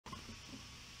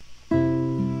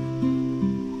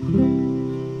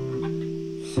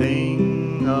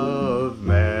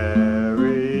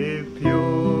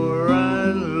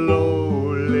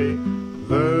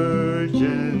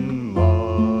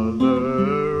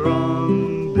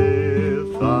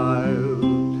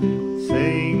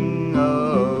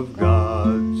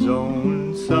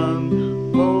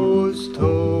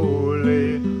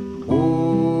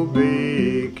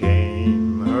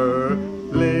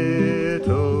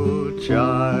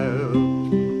child,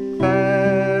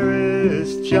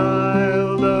 fairest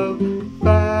child of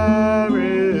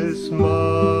fairest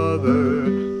mother,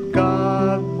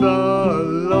 God the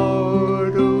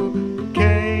Lord who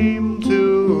came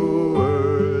to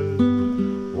earth,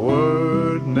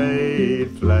 Word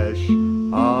made flesh,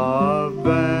 our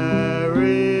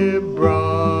very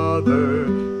brother,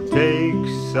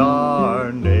 takes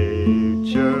our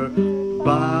nature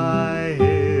by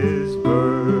his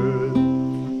birth.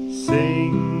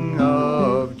 Sing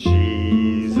of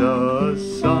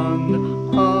Jesus, Son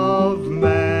of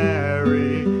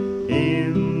Mary,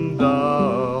 in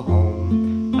the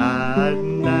home at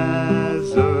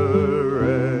Nazareth.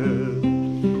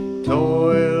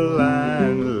 Toil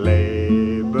and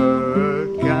labor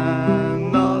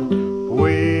cannot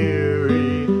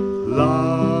weary,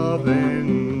 love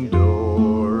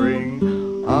enduring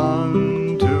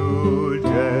unto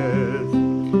death.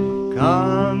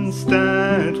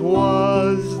 Constant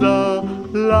was the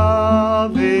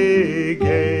love he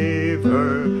gave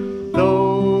her,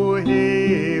 though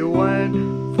he went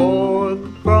forth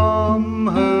from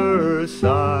her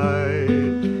side,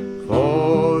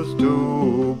 forth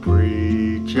to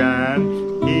preach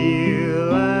and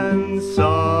heal and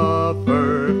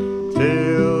suffer,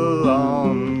 till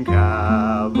on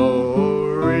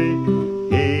Calvary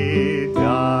he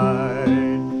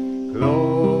died.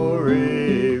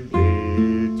 Glory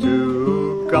be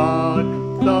to God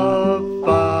the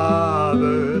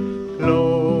Father,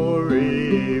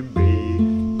 glory be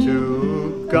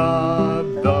to God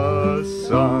the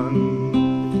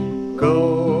Son,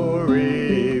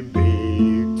 glory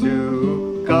be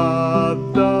to God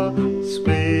the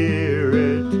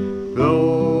Spirit,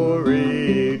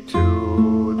 glory to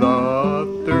the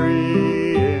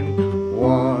Three in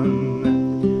One.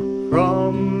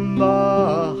 From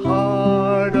the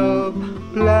heart of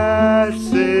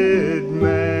blessed